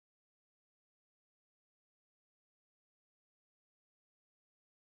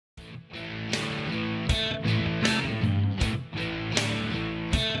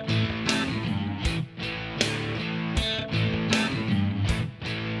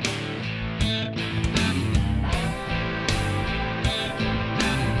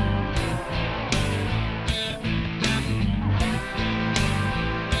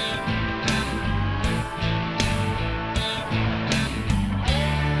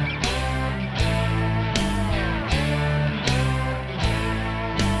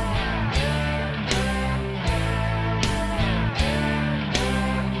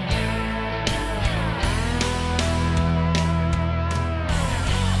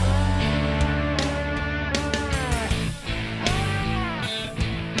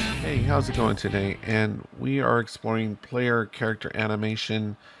how's it going today? And we are exploring player character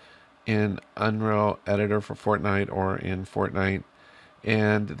animation in Unreal Editor for Fortnite or in Fortnite.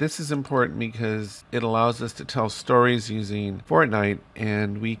 And this is important because it allows us to tell stories using Fortnite,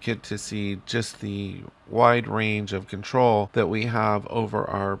 and we get to see just the wide range of control that we have over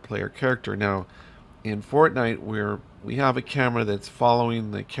our player character. Now, in Fortnite, we have a camera that's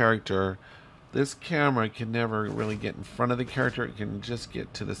following the character. This camera can never really get in front of the character. It can just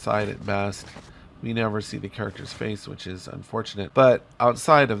get to the side at best. We never see the character's face, which is unfortunate. But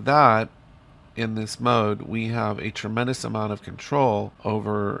outside of that, in this mode, we have a tremendous amount of control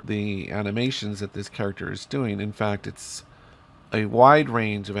over the animations that this character is doing. In fact, it's a wide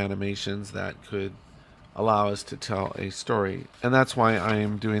range of animations that could allow us to tell a story. And that's why I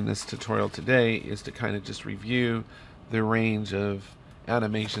am doing this tutorial today, is to kind of just review the range of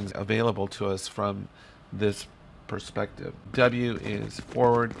animations available to us from this perspective. W is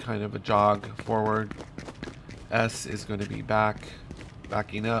forward, kind of a jog forward. S is going to be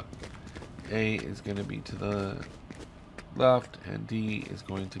backing up. A is going to be to the left, and D is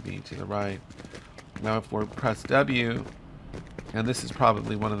going to be to the right. Now if we press W, and this is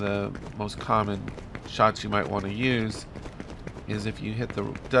probably one of the most common shots you might want to use, is if you hit the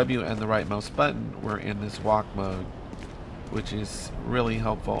W and the right mouse button, we're in this walk mode, which is really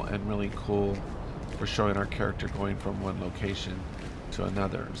helpful and really cool for showing our character going from one location to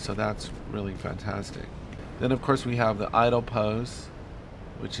another. So that's really fantastic. Then of course we have the idle pose,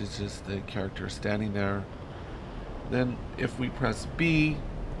 which is just the character standing there. Then if we press B,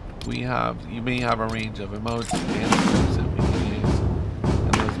 you may have a range of emotes and animations that we can use,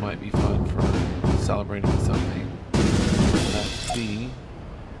 and those might be fun for celebrating something. That's B.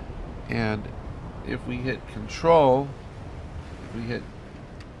 And if we hit Control,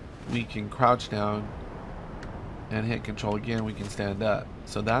 we can crouch down, and hit Control again, we can stand up.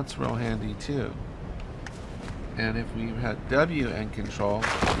 So that's real handy too. And if we had W and Control, we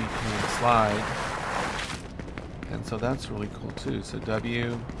can slide, and so that's really cool too. So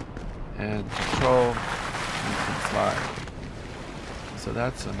W and Control, we can slide. So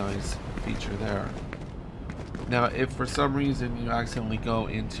that's a nice feature there. Now if for some reason you accidentally go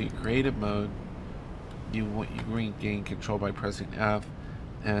into creative mode, you regain control by pressing F,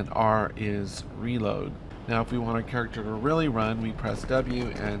 and R is reload. Now if we want our character to really run, we press W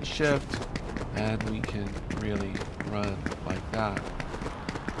and Shift, and we can really run like that,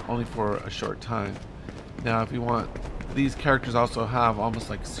 only for a short time. Now if we want, these characters also have almost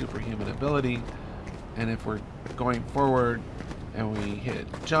like superhuman ability, and if we're going forward and we hit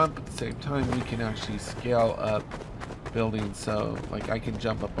jump at the same time, we can actually scale up buildings. So like I can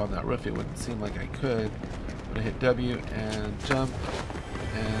jump up on that roof. It wouldn't seem like I could, but I hit W and jump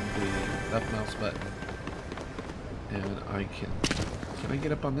and the left mouse button, and I can I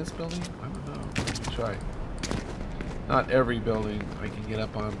get up on this building? I don't know. Let me try. Not every building I can get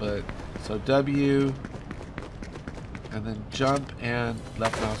up on, but so W and then jump and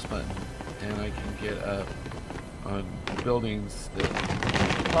left mouse button, and I can get up on buildings that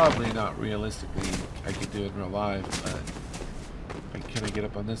probably not realistically I could do in real life, but can I get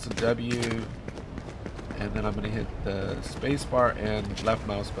up on this and W, and then I'm going to hit the space bar and left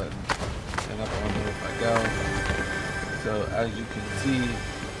mouse button, and up on there if I go. So as you can see,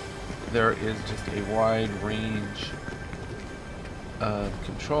 there is just a wide range of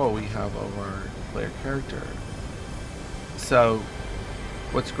control we have over our player character. So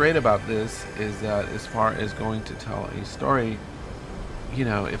what's great about this is that as far as going to tell a story, you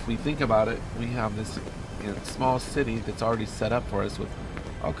know, if we think about it, we have this small city that's already set up for us with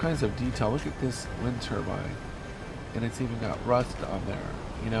all kinds of detail. Look at this wind turbine, and it's even got rust on there.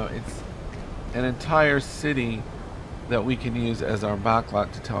 You know, it's an entire city that we can use as our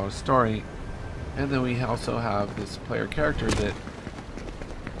backlot to tell our story. And then we also have this player character that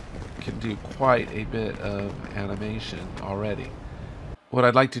can do quite a bit of animation already. What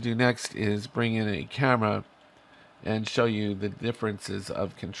I'd like to do next is bring in a camera and show you the differences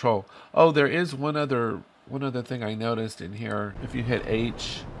of control. Oh, there is one other thing I noticed in here. If you hit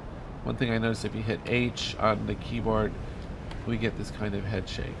H, one thing I noticed, if you hit H on the keyboard, we get this kind of head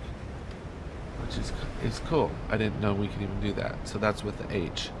shake, which is cool. I didn't know we could even do that. So that's with the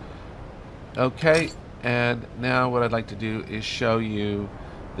H. Okay, and now what I'd like to do is show you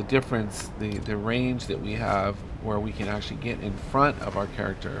the difference, the range that we have where we can actually get in front of our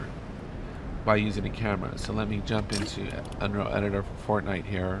character by using a camera. So let me jump into Unreal Editor for Fortnite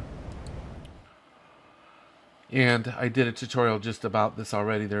here. And I did a tutorial just about this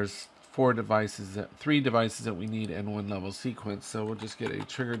already. There's three devices that we need in one level sequence. So we'll just get a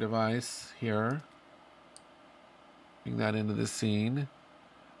trigger device here. Bring that into the scene.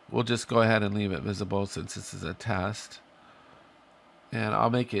 we'll just go ahead and leave it visible since this is a test. And I'll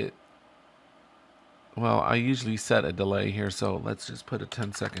make it, well, I usually set a delay here, so let's just put a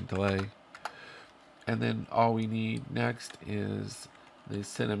 10-second delay. And then all we need next is the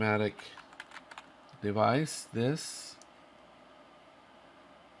cinematic device, this.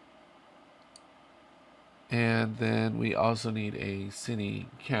 And then we also need a cine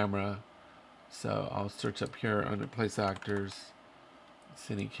camera. So I'll search up here under place actors,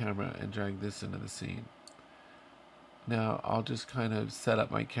 cine camera, and drag this into the scene. Now I'll just kind of set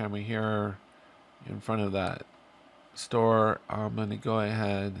up my camera here in front of that store. I'm going to go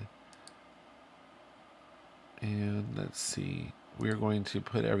ahead and let's see. We're going to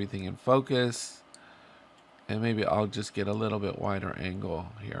put everything in focus, and maybe I'll just get a little bit wider angle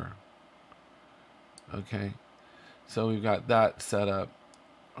here. Okay, so we've got that set up,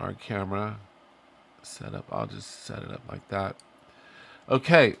 our camera set up. I'll just set it up like that.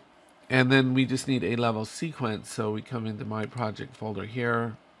 Okay, and then we just need a level sequence. So we come into my project folder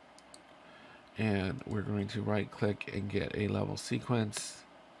here, and we're going to right click and get a level sequence.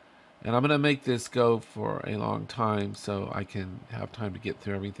 And I'm going to make this go for a long time so I can have time to get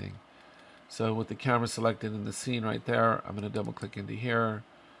through everything. So with the camera selected in the scene right there, I'm going to double click into here,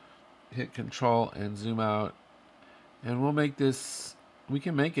 hit Control and zoom out. And we'll make this, we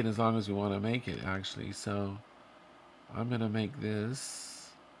can make it as long as we want to make it actually. So I'm going to make this,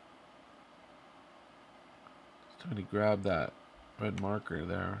 just trying to grab that red marker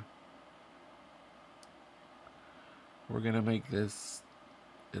there. We're going to make this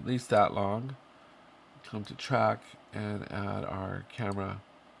at least that long. Come to track and add our camera.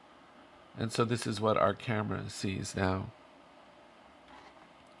 And so this is what our camera sees now.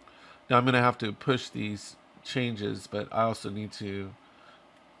 Now I'm going to have to push these changes, but I also need to,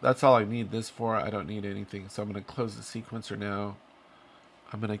 that's all I need this for. I don't need anything. So I'm going to close the sequencer now.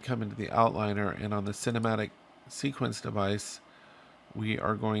 I'm going to come into the outliner, and on the cinematic sequence device, we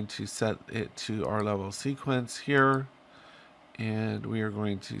are going to set it to our level sequence here. And we are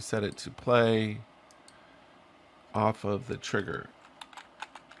going to set it to play off of the trigger.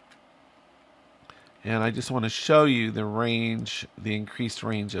 And I just want to show you the range, the increased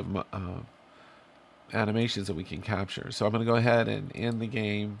range of animations that we can capture. So I'm going to go ahead and end the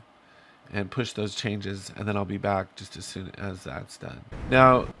game and push those changes, and then I'll be back just as soon as that's done.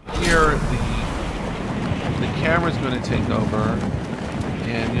 Now here the camera's going to take over,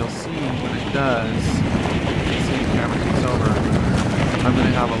 and you'll see when it does, see the camera takes over, I'm going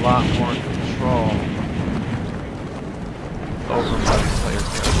to have a lot more control over my player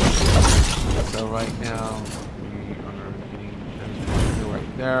character. So right now we are getting that trigger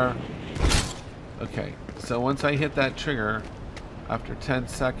right there. Okay, so once I hit that trigger, after 10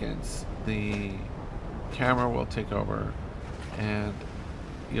 seconds, the camera will take over, and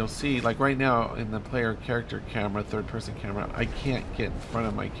you'll see, like right now in the player character camera, third person camera, I can't get in front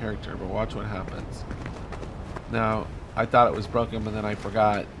of my character, but watch what happens. Now, I thought it was broken, but then I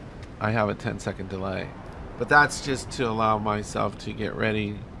forgot I have a 10-second delay. But that's just to allow myself to get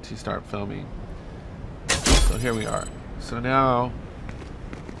ready to start filming. So here we are. So now,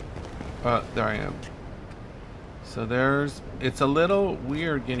 there I am. So there's, it's a little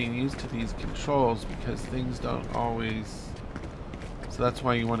weird getting used to these controls because things don't always, so that's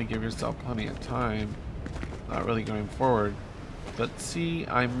why you want to give yourself plenty of time, not really going forward. But see,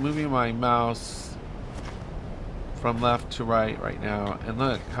 I'm moving my mouse from left to right now, and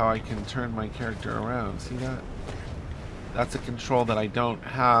look how I can turn my character around. See that? That's a control that I don't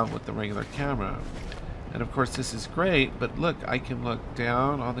have with the regular camera. And of course this is great, but look, I can look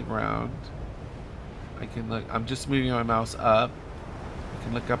down on the ground. I can look, I'm just moving my mouse up. I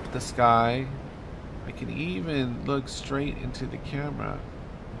can look up at the sky. I can even look straight into the camera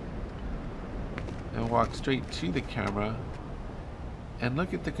and walk straight to the camera. And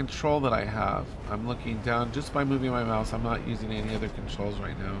look at the control that I have. I'm looking down just by moving my mouse. I'm not using any other controls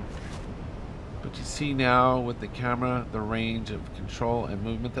right now. But you see now with the camera, the range of control and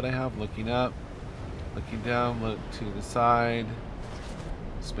movement that I have. Looking up, looking down, look to the side,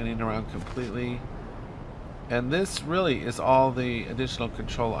 spinning around completely. And this really is all the additional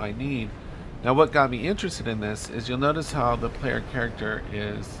control I need. Now what got me interested in this is you'll notice how the player character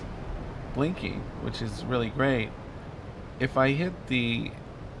is blinking, which is really great. If I hit the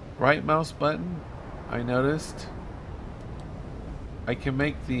right mouse button, I noticed I can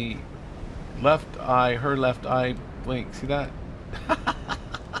make the left eye, her left eye blink. See that?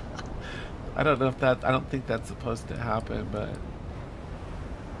 I don't know if that, I don't think that's supposed to happen, but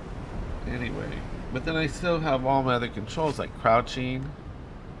anyway. But then I still have all my other controls like crouching,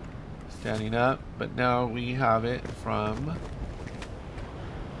 standing up, but now we have it from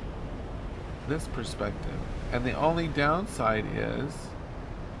this perspective. And the only downside is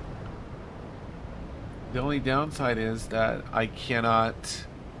that I cannot,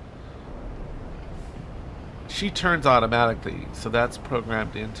 she turns automatically, so that's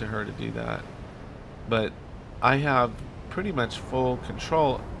programmed into her to do that. But I have pretty much full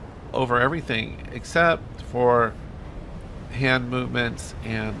control over everything except for hand movements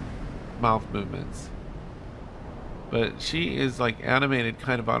and mouth movements. But she is like animated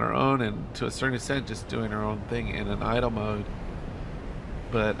kind of on her own, and to a certain extent just doing her own thing in an idle mode.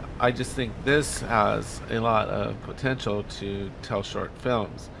 But I just think this has a lot of potential to tell short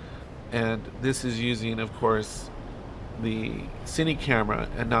films. And this is using, of course, the cine camera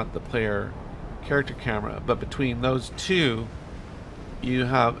and not the player character camera. But between those two, you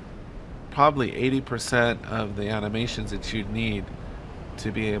have probably 80% of the animations that you'd need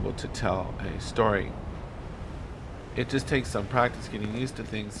to be able to tell a story. It just takes some practice getting used to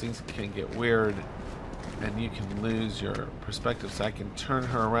things. Things can get weird and you can lose your perspective. So I can turn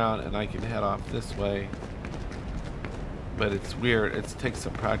her around and I can head off this way, but it's weird. It takes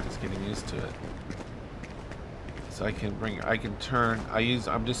some practice getting used to it. So I can turn,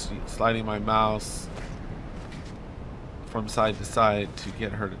 I'm just sliding my mouse from side to side to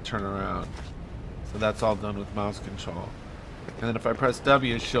get her to turn around. So that's all done with mouse control. And then if I press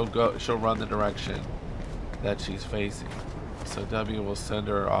W, she'll run the direction that she's facing. So W will send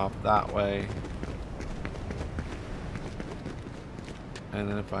her off that way. And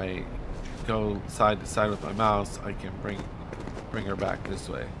then if I go side to side with my mouse, I can bring her back this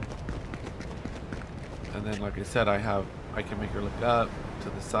way. And then, like I said, I can make her look up, to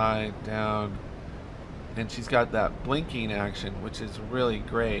the side, down, and she's got that blinking action, which is really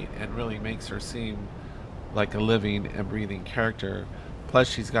great and really makes her seem like a living and breathing character. Plus,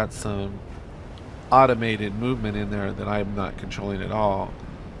 she's got some automated movement in there that I'm not controlling at all.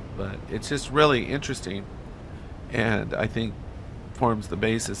 But it's just really interesting, and I think forms the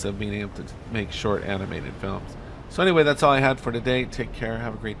basis of being able to make short animated films. So anyway, that's all I had for today. Take care,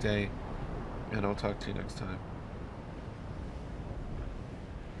 have a great day, and I'll talk to you next time.